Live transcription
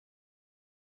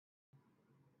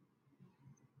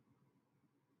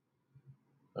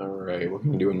All right, we're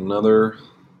going to do another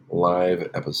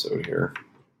live episode here.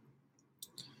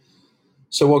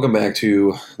 So, welcome back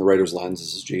to the Writer's Lens.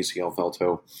 This is JCL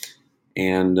Felto.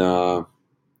 And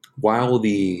while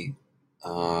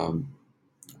um,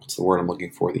 what's the word I'm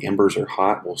looking for? The embers are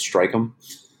hot, we'll strike them.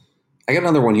 I got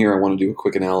another one here I want to do a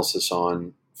quick analysis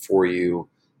on for you,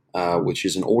 which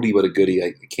is an oldie but a goodie.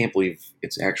 I can't believe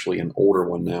it's actually an older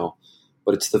one now,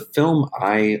 but it's the film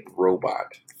I,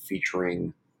 Robot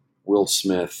featuring Will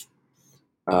Smith.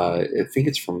 I think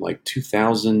it's from like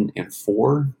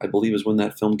 2004, I believe, is when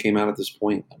that film came out at this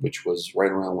point, which was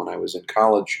right around when I was in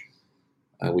college,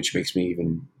 which makes me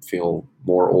even feel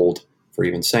more old for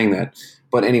even saying that.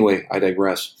 But anyway, I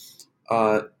digress.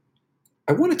 I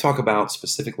want to talk about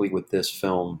specifically with this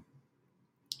film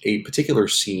a particular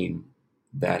scene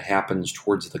that happens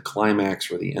towards the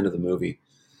climax or the end of the movie.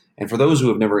 And for those who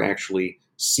have never actually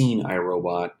seen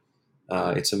iRobot,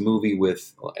 it's a movie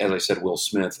with, as I said, Will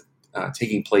Smith,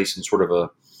 taking place in sort of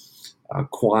a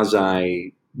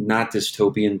quasi, not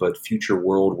dystopian, but future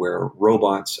world where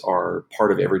robots are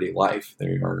part of everyday life.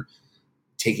 They are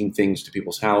taking things to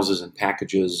people's houses and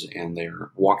packages, and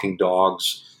they're walking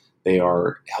dogs. They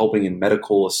are helping in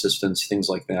medical assistance, things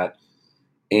like that.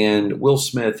 And Will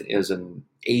Smith is an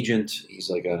agent. He's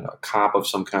like a cop of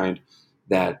some kind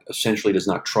that essentially does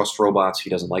not trust robots. He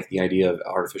doesn't like the idea of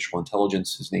artificial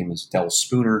intelligence. His name is Del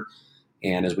Spooner.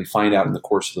 And as we find out in the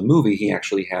course of the movie, he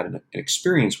actually had an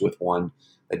experience with one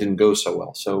that didn't go so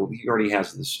well. So he already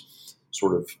has this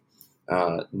sort of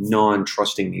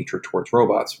non-trusting nature towards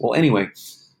robots. Well, anyway,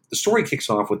 the story kicks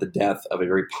off with the death of a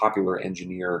very popular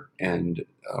engineer and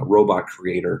robot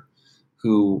creator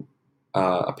who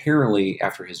apparently,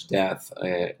 after his death,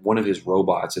 one of his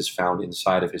robots is found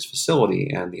inside of his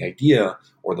facility. And the idea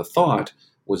or the thought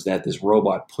was that this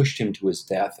robot pushed him to his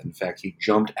death. In fact, he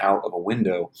jumped out of a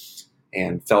window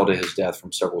and fell to his death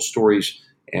from several stories.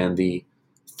 And the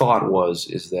thought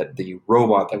is that the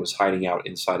robot that was hiding out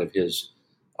inside of his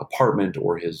apartment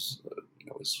or his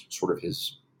sort of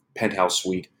his penthouse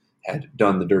suite had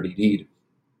done the dirty deed.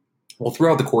 Well,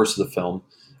 throughout the course of the film,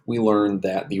 we learn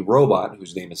that the robot,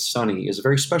 whose name is Sonny, is a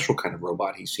very special kind of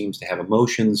robot. He seems to have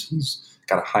emotions. He's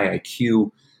got a high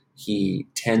IQ. He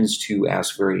tends to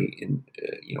ask very,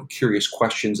 curious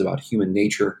questions about human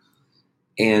nature.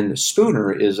 And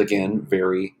Spooner is again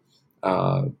very,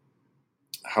 how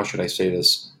should I say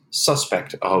this,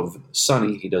 suspect of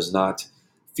Sonny. He does not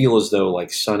feel as though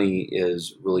like Sonny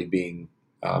is really being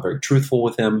very truthful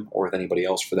with him or with anybody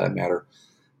else for that matter,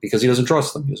 because he doesn't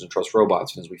trust them. He doesn't trust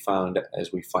robots. And as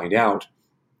we find out,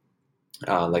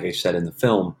 like I said in the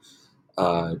film,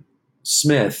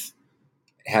 Smith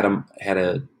had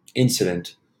a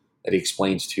incident that he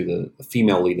explains to the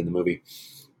female lead in the movie,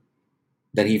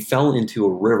 that he fell into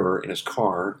a river in his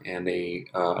car, and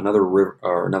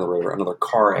another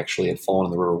car actually had fallen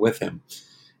in the river with him.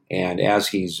 And as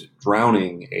he's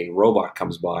drowning, a robot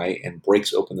comes by and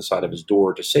breaks open the side of his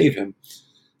door to save him.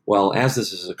 Well, as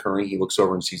this is occurring, he looks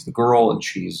over and sees the girl, and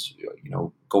she's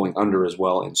going under as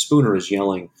well. And Spooner is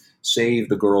yelling, "Save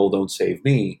the girl! Don't save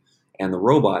me!" And the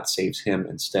robot saves him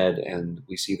instead. And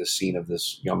we see the scene of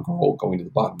this young girl going to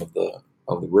the bottom of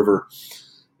the river,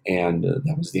 and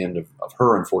that was the end of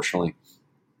her, unfortunately.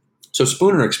 So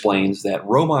Spooner explains that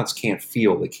robots can't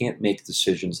feel; they can't make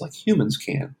decisions like humans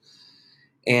can.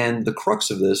 And the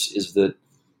crux of this is that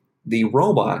the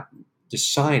robot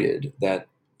decided that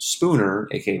Spooner,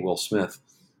 aka Will Smith,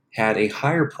 had a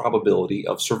higher probability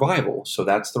of survival. So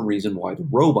that's the reason why the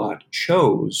robot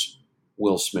chose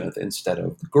Will Smith instead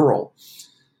of the girl.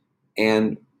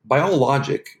 And by all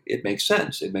logic, it makes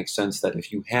sense. It makes sense that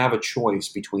if you have a choice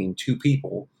between two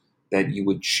people, that you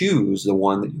would choose the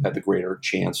one that you had the greater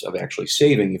chance of actually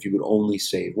saving if you could only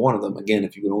save one of them. Again,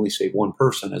 if you could only save one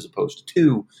person as opposed to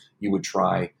two, you would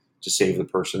try to save the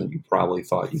person that you probably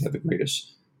thought you had the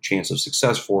greatest chance of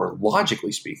success for,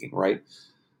 logically speaking, right?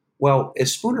 Well,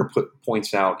 as Spooner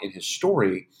points out in his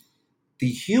story, the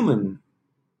human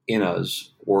in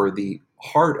us, or the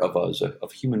heart of us,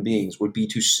 of human beings, would be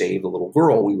to save the little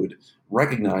girl. We would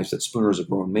recognize that Spooner is a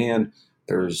grown man.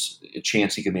 There's a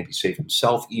chance he could maybe save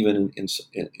himself, even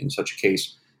in such a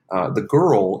case. The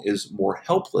girl is more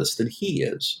helpless than he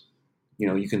is.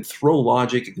 You can throw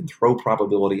logic, you can throw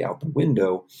probability out the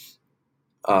window.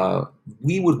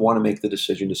 We would want to make the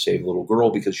decision to save the little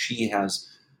girl because she has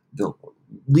the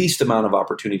least amount of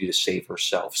opportunity to save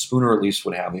herself. Spooner at least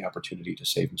would have the opportunity to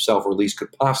save himself, or at least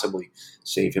could possibly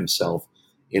save himself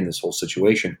in this whole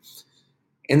situation.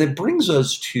 And that brings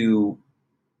us to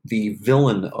the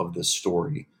villain of this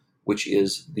story, which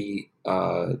is the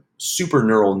super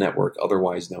neural network,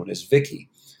 otherwise known as V.I.K.I.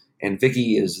 And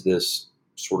V.I.K.I is this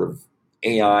sort of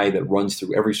AI that runs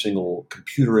through every single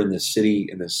computer in this city,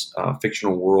 in this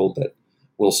fictional world that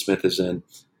Will Smith is in.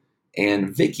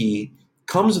 And Vicky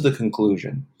comes to the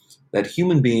conclusion that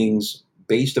human beings,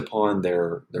 based upon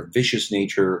their vicious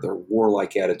nature, their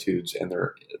warlike attitudes, and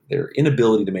their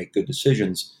inability to make good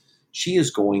decisions, she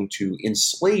is going to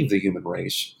enslave the human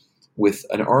race with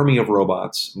an army of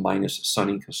robots, minus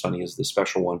Sunny, because Sunny is the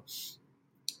special one.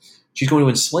 She's going to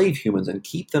enslave humans and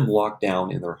keep them locked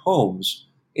down in their homes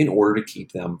in order to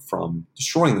keep them from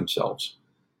destroying themselves.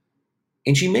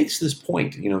 And she makes this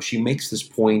point, she makes this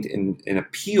point and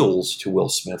appeals to Will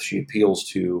Smith. She appeals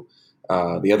to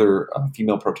the other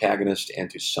female protagonist and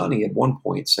to Sunny at one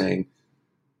point, saying,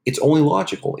 it's only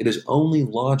logical. It is only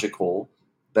logical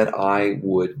that I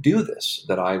would do this,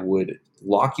 that I would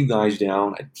lock you guys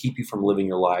down and keep you from living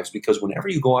your lives, because whenever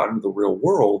you go out into the real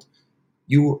world,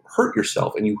 you hurt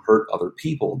yourself and you hurt other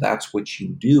people. That's what you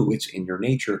do. It's in your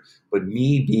nature. But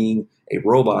me being a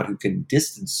robot who can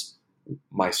distance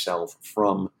myself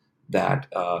from that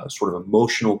sort of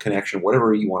emotional connection,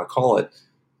 whatever you want to call it,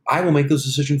 I will make those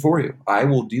decisions for you. I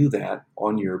will do that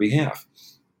on your behalf.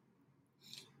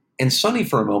 And Sonny,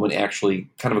 for a moment, actually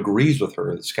kind of agrees with her.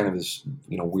 It's kind of this,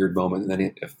 weird moment, and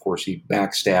then, of course, he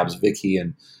backstabs Vicky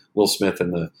and Will Smith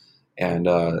and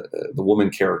the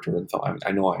woman character. And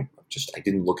I know I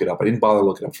didn't look it up. I didn't bother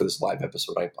looking up for this live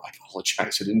episode. I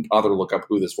apologize. I didn't bother to look up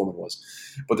who this woman was.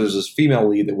 But there's this female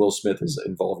lead that Will Smith is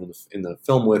involved in the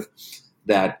film with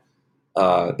that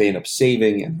they end up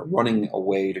saving, and they're running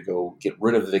away to go get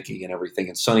rid of Vicky and everything.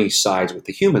 And Sonny sides with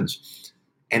the humans.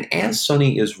 And as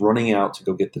Sonny is running out to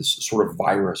go get this sort of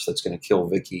virus that's going to kill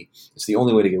Vicky, it's the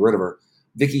only way to get rid of her.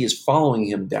 Vicky is following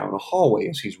him down a hallway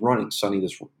as he's running. Sonny,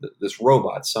 this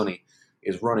robot, Sonny,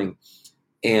 is running.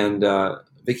 And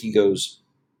Vicky goes,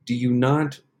 do you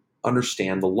not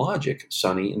understand the logic,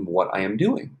 Sonny, in what I am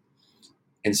doing?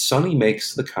 And Sonny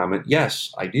makes the comment,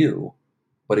 yes, I do,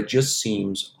 but it just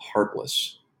seems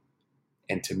heartless.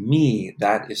 And to me,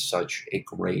 that is such a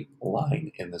great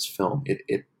line in this film.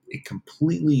 It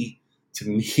completely, to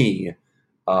me,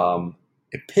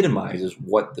 epitomizes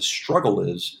what the struggle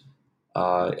is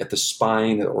at the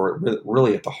spine, or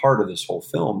really at the heart of this whole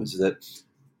film, is that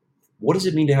what does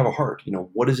it mean to have a heart?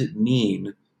 What does it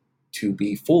mean to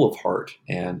be full of heart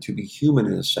and to be human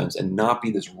in a sense, and not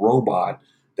be this robot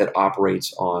that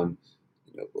operates on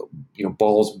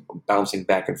balls bouncing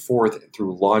back and forth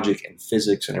through logic and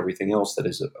physics and everything else that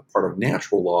is a part of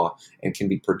natural law and can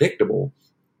be predictable.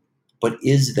 But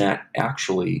is that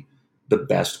actually the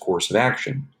best course of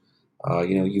action?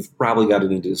 You've probably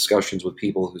gotten into discussions with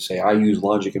people who say, I use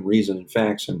logic and reason and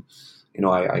facts, and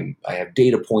I have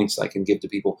data points I can give to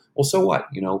people. Well, so what?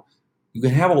 You can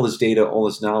have all this data, all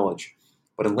this knowledge,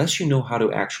 but unless you know how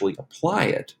to actually apply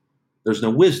it, there's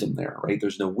no wisdom there, right?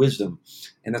 There's no wisdom.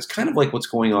 And that's kind of like what's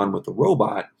going on with the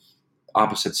robot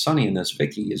opposite Sunny in this,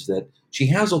 Vicky, is that she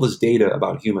has all this data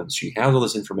about humans. She has all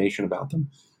this information about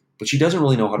them, but she doesn't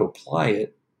really know how to apply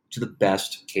it to the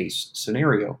best case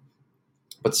scenario.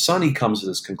 But Sonny comes to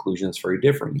this conclusion that's very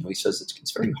different. He says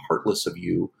it's very heartless of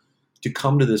you to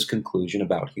come to this conclusion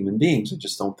about human beings. I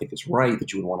just don't think it's right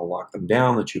that you would want to lock them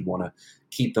down, that you'd want to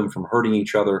keep them from hurting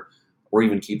each other, or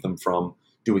even keep them from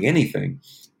doing anything.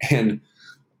 And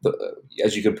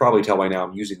as you can probably tell by now,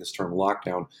 I'm using this term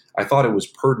lockdown. I thought it was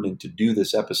pertinent to do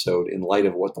this episode in light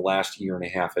of what the last year and a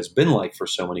half has been like for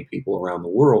so many people around the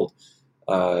world.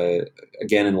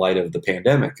 Again, in light of the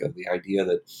pandemic, of the idea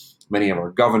that many of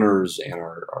our governors and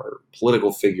our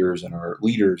political figures and our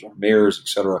leaders, our mayors,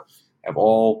 etc., have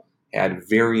all had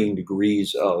varying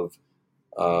degrees of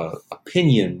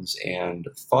opinions and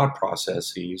thought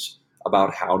processes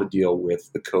about how to deal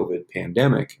with the COVID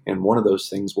pandemic. And one of those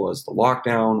things was the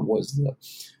lockdown, was the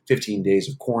 15 days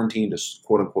of quarantine to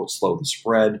quote unquote slow the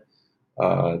spread.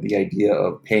 The idea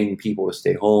of paying people to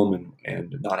stay home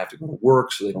and not have to go to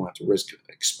work so they don't have to risk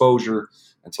exposure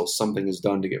until something is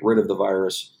done to get rid of the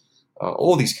virus.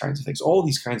 All these kinds of things. All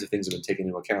these kinds of things have been taken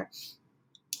into account.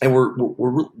 And we're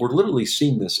literally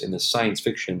seeing this in this science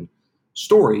fiction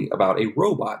story about a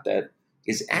robot that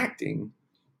is acting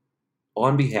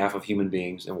on behalf of human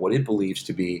beings and what it believes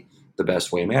to be the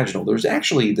best way imaginable. There's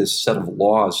actually this set of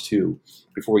laws, too,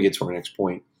 before we get to our next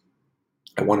point.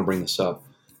 I want to bring this up,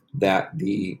 that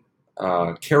the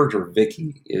character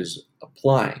Vicky is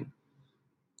applying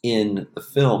in the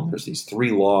film. There's these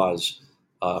 3 laws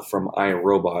from I,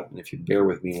 Robot, and if you bear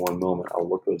with me one moment, I'll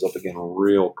look those up again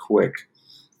real quick,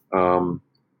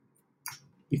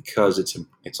 because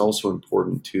it's also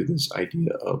important to this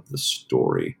idea of the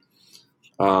story.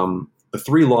 The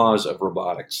 3 laws of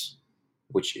robotics,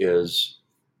 which is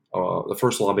the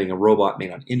first law being a robot may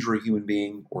not injure a human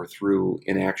being or through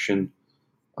inaction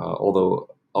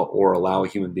or allow a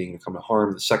human being to come to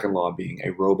harm. The second law being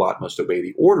a robot must obey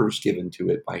the orders given to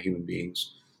it by human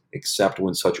beings, except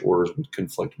when such orders would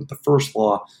conflict with the first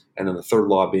law. And then the third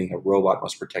law being a robot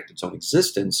must protect its own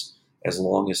existence as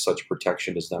long as such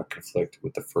protection does not conflict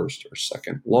with the first or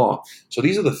second law. So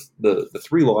these are the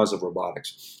three laws of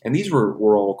robotics. And these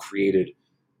were all created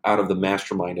out of the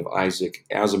mastermind of Isaac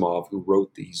Asimov, who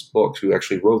wrote these books, who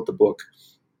actually wrote the book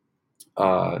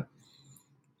uh,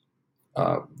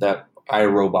 that I,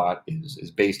 Robot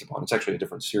is based upon. It's actually a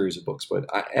different series of books, but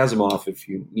Asimov, if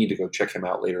you need to go check him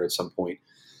out later at some point,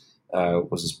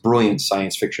 was this brilliant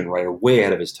science fiction writer, way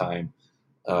ahead of his time.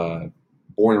 Uh,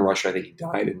 Born in Russia, I think he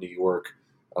died in New York.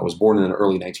 Was born in the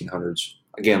early 1900s.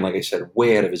 Again, like I said,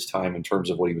 way ahead of his time in terms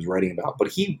of what he was writing about. But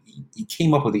he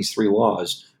came up with these three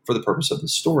laws for the purpose of the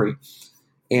story.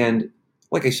 And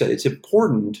like I said, it's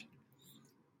important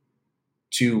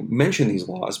to mention these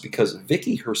laws because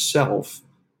V.I.K.I herself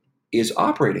is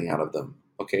operating out of them.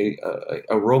 Okay,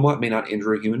 a robot may not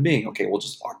injure a human being. Okay, we'll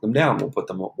just lock them down. We'll put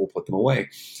them away.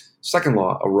 Second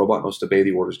law: a robot must obey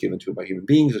the orders given to it by human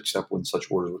beings, except when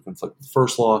such orders would conflict with the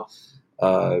first law.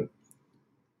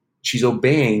 She's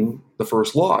obeying the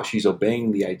first law. She's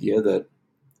obeying the idea that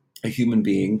a human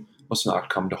being must not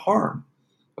come to harm.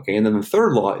 Okay, and then the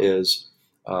third law is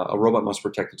a robot must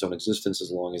protect its own existence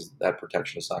as long as that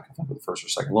protection is not conflict with the first or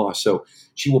second law. So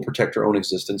she will protect her own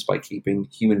existence by keeping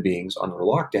human beings under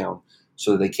lockdown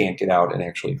so that they can't get out and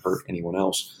actually hurt anyone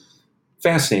else.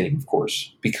 Fascinating, of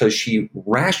course, because she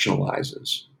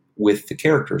rationalizes with the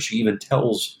character. She even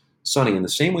tells Sonny, in the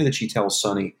same way that she tells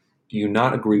Sonny, do you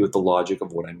not agree with the logic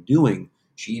of what I'm doing?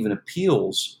 She even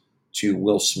appeals to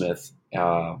Will Smith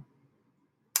and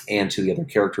to the other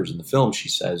characters in the film. She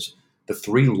says, the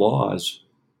three laws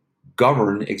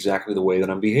govern exactly the way that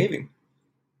I'm behaving.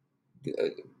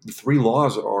 The three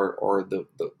laws are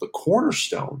the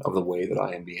cornerstone of the way that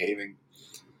I am behaving.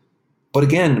 But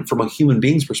again, from a human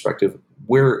being's perspective,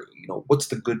 what's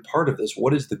the good part of this?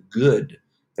 What is the good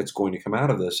that's going to come out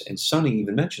of this? And Sonny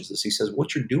even mentions this. He says,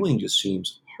 what you're doing just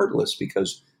seems heartless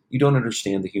because you don't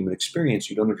understand the human experience.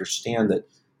 You don't understand that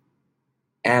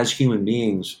as human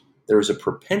beings, there is a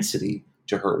propensity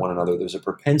to hurt one another. There's a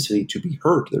propensity to be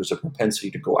hurt. There's a propensity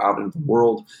to go out into the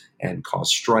world and cause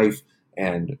strife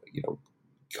and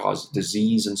cause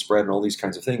disease and spread and all these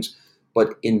kinds of things.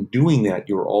 But in doing that,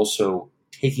 you're also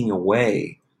taking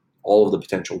away all of the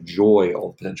potential joy,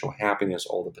 all the potential happiness,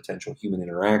 all the potential human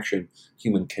interaction,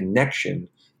 human connection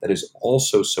that is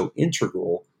also so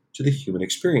integral to the human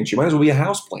experience. You might as well be a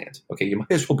houseplant. Okay, you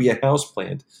might as well be a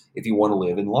houseplant if you want to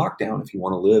live in lockdown, if you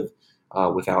want to live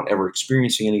without ever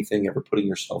experiencing anything, ever putting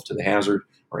yourself to the hazard,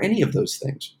 or any of those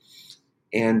things.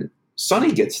 And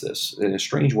Sonny gets this in a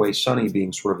strange way. Sonny,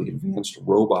 being sort of the advanced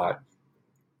robot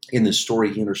in this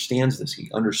story, he understands this. He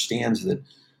understands that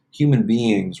human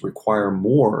beings require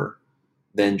more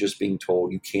than just being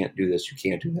told you can't do this, you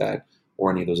can't do that,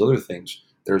 or any of those other things.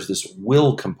 There's this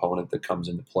will component that comes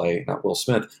into play, not Will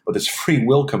Smith, but this free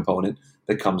will component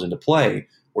that comes into play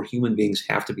where human beings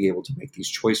have to be able to make these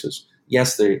choices.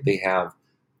 Yes, they have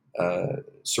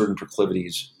certain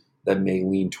proclivities that may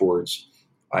lean towards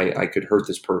I could hurt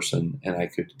this person and I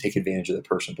could take advantage of that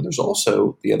person. But there's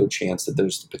also the other chance that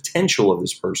there's the potential of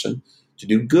this person to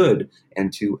do good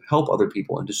and to help other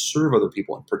people and to serve other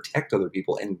people and protect other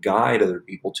people and guide other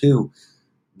people too.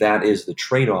 That is the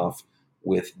trade-off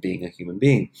with being a human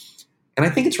being. And I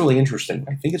think it's really interesting.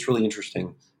 I think it's really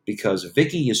interesting because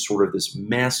V.I.K.I is sort of this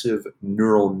massive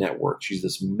neural network. She's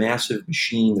this massive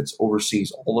machine that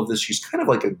oversees all of this. She's kind of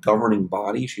like a governing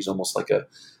body. She's almost like a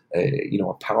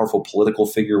powerful political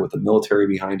figure with the military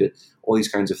behind it, all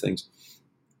these kinds of things.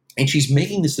 And she's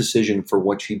making this decision for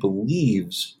what she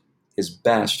believes is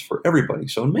best for everybody.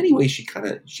 So in many ways,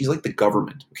 she's like the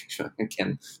government.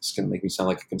 Again, it's going to make me sound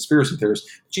like a conspiracy theorist.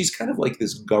 She's kind of like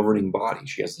this governing body.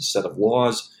 She has this set of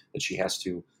laws that she has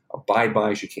to abide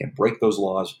by. She can't break those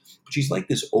laws. But she's like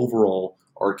this overall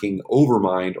arcing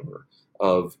overmind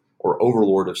or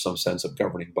overlord of some sense of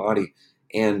governing body.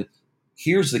 And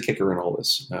here's the kicker in all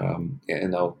this,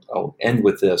 and I'll end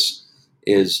with this,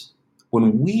 is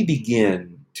when we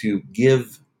begin to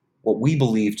give what we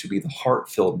believe to be the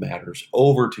heart-filled matters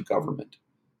over to government.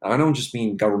 Now, I don't just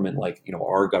mean government like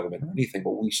our government or anything,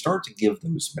 but we start to give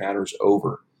those matters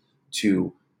over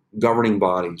to governing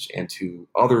bodies and to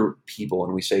other people,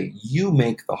 and we say, you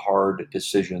make the hard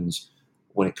decisions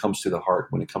when it comes to the heart,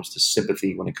 when it comes to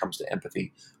sympathy, when it comes to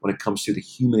empathy, when it comes to the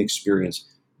human experience.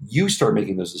 You start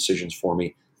making those decisions for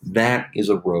me. That is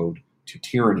a road to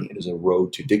tyranny. It is a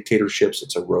road to dictatorships.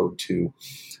 It's a road to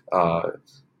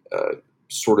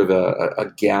sort of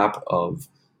a gap of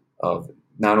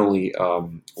not only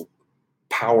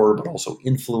power, but also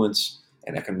influence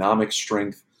and economic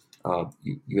strength.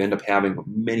 You end up having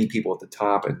many people at the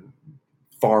top and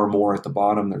far more at the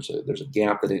bottom. There's a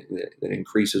gap that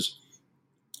increases,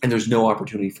 and there's no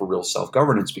opportunity for real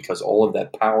self-governance because all of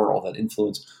that power, all that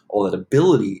influence, all that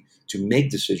ability to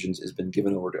make decisions has been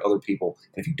given over to other people.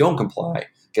 And if you don't comply,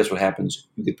 guess what happens?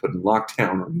 You get put in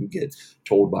lockdown, or you get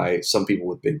told by some people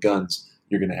with big guns,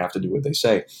 you're going to have to do what they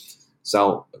say.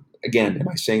 So again, am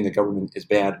I saying that government is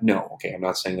bad? No. Okay, I'm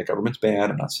not saying that government's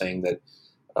bad. I'm not saying that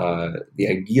the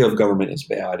idea of government is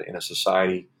bad in a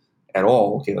society at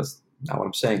all. Okay, that's not what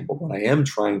I'm saying. But what I am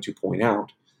trying to point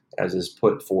out, as is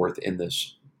put forth in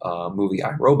this movie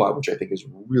I, Robot, which I think is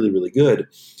really, really good,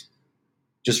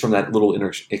 just from that little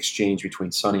exchange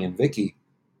between Sonny and Vicky,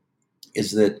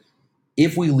 is that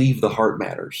if we leave the heart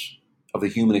matters of the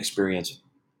human experience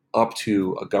up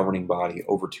to a governing body,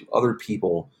 over to other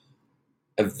people,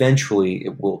 eventually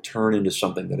it will turn into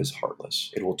something that is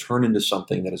heartless. It will turn into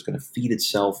something that is going to feed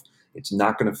itself. It's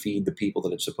not going to feed the people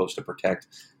that it's supposed to protect.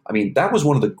 I mean, that was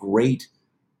one of the great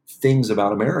things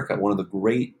about America. One of the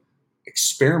great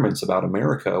experiments about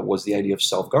America was the idea of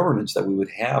self-governance, that we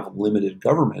would have limited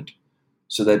government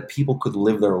so that people could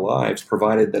live their lives,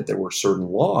 provided that there were certain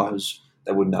laws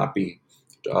that would not be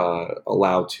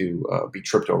allowed to be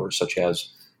tripped over, such as,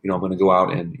 I'm going to go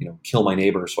out and kill my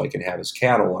neighbor so I can have his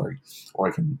cattle, or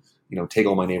I can take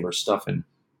all my neighbor's stuff and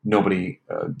nobody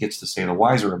gets to say the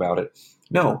wiser about it.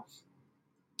 No,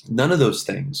 none of those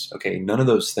things. Okay, none of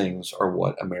those things are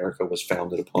what America was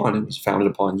founded upon. It was founded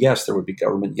upon, yes, there would be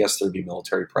government, yes, there would be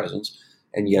military presence,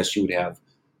 and yes, you would have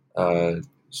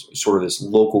sort of this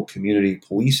local community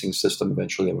policing system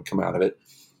eventually that would come out of it.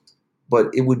 But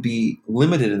it would be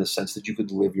limited in the sense that you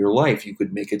could live your life. You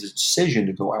could make a decision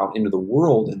to go out into the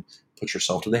world and put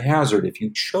yourself to the hazard if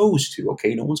you chose to.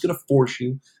 Okay, no one's going to force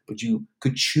you, but you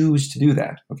could choose to do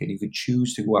that. Okay, you could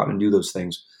choose to go out and do those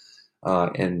things.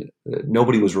 And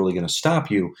nobody was really going to stop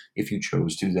you if you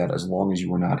chose to do that, as long as you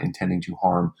were not intending to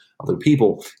harm other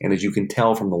people. And as you can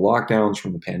tell from the lockdowns,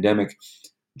 from the pandemic,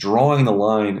 drawing the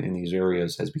line in these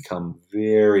areas has become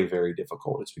very, very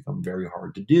difficult. It's become very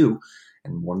hard to do.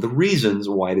 And one of the reasons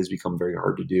why it has become very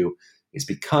hard to do is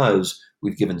because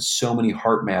we've given so many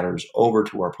heart matters over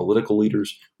to our political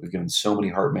leaders. We've given so many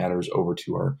heart matters over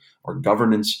to our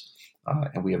governance,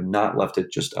 and we have not left it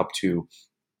just up to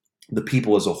the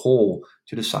people as a whole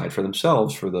to decide for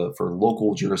themselves, for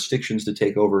local jurisdictions to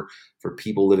take over, for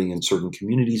people living in certain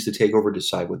communities to take over,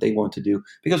 decide what they want to do.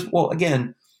 Because, well,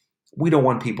 again, we don't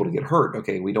want people to get hurt.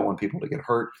 Okay, we don't want people to get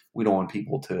hurt. We don't want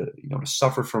people to to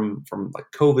suffer from like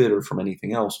COVID or from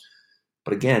anything else.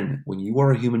 But again, when you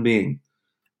are a human being,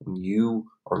 when you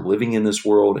are living in this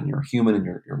world and you're human and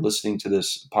you're listening to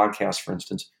this podcast, for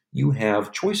instance, you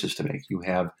have choices to make. You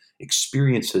have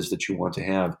experiences that you want to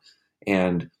have,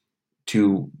 and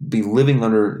to be living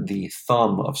under the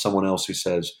thumb of someone else who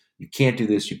says you can't do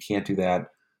this, you can't do that,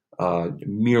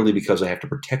 merely because I have to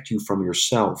protect you from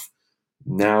yourself.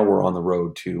 Now we're on the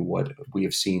road to what we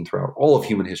have seen throughout all of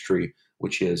human history,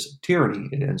 which is tyranny.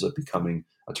 It ends up becoming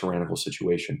a tyrannical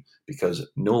situation because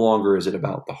no longer is it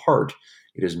about the heart.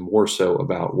 It is more so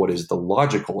about what is the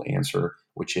logical answer,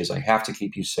 which is I have to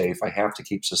keep you safe. I have to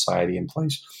keep society in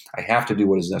place. I have to do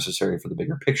what is necessary for the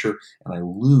bigger picture. And I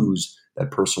lose that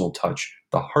personal touch,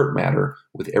 the heart matter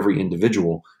with every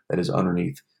individual that is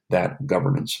underneath that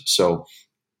governance. So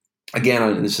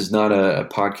again, this is not a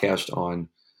podcast on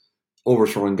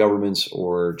overthrowing governments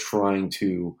or trying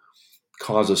to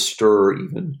cause a stir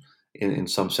even in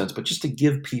some sense, but just to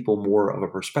give people more of a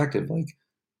perspective. Like,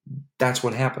 that's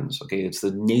what happens. Okay, it's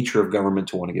the nature of government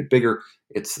to want to get bigger.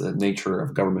 It's the nature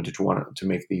of government to want to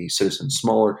make the citizen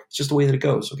smaller. It's just the way that it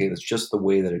goes. Okay, that's just the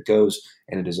way that it goes,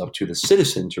 and it is up to the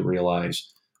citizen to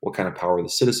realize what kind of power the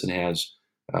citizen has,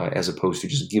 as opposed to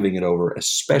just giving it over,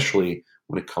 especially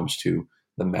when it comes to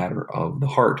the matter of the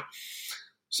heart.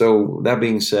 So that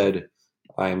being said,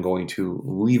 I am going to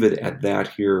leave it at that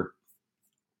here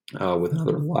with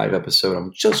another live episode.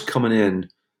 I'm just coming in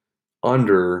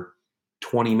under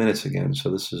 20 minutes again.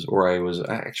 So this is, or I was,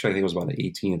 actually, I think it was about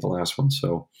 18 at the last one.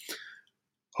 So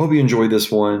hope you enjoyed this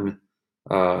one.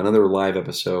 Another live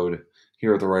episode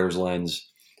here at the Writer's Lens.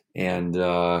 And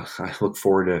I look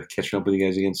forward to catching up with you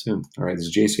guys again soon. All right, this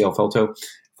is JCL Felto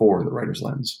for the Writer's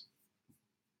Lens.